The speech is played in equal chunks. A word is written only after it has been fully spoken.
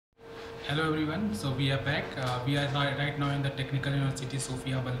Hello everyone, so we are back. We are right now in the Technical University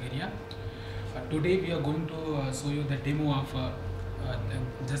Sofia, Bulgaria. Today we are going to show you the demo of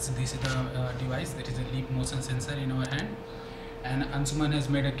this is the device, that is a leap motion sensor in our hand. And Ansuman has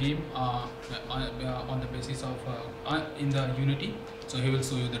made a game on the basis of in the Unity, so he will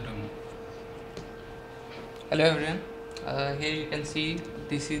show you the demo. Hello everyone. Here you can see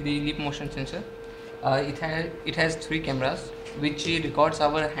this is the leap motion sensor. It has three cameras which records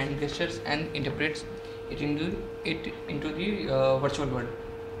our hand gestures and interprets it into the virtual world.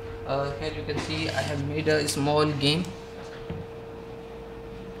 Here you can see I have made a small game.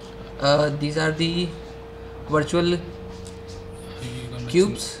 These are the virtual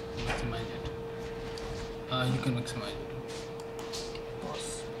cubes. Maximize it. You can maximize it.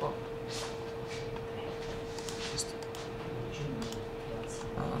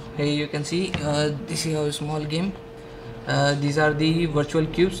 Here you can see this is a small game. These are the virtual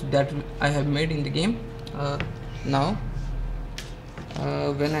cubes that I have made in the game. Now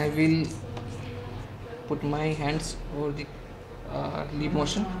when I will put my hands over the leap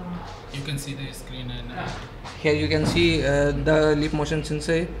motion, You can see the screen and here you can see the leap motion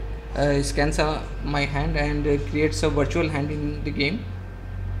sensor scans my hand and creates a virtual hand in the game.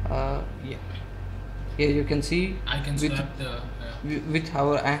 Yeah, here you can see I can with swap the with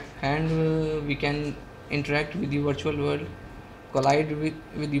our hand we can interact with the virtual world, collide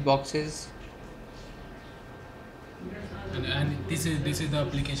with the boxes. and this is the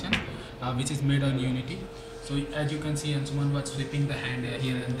application which is made on Unity. So as you can see, Ansuman was flipping the hand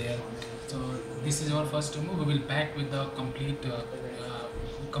here and there. So this is our first demo. We will back with the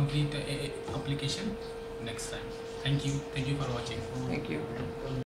complete application next time. Thank you for watching. Thank you.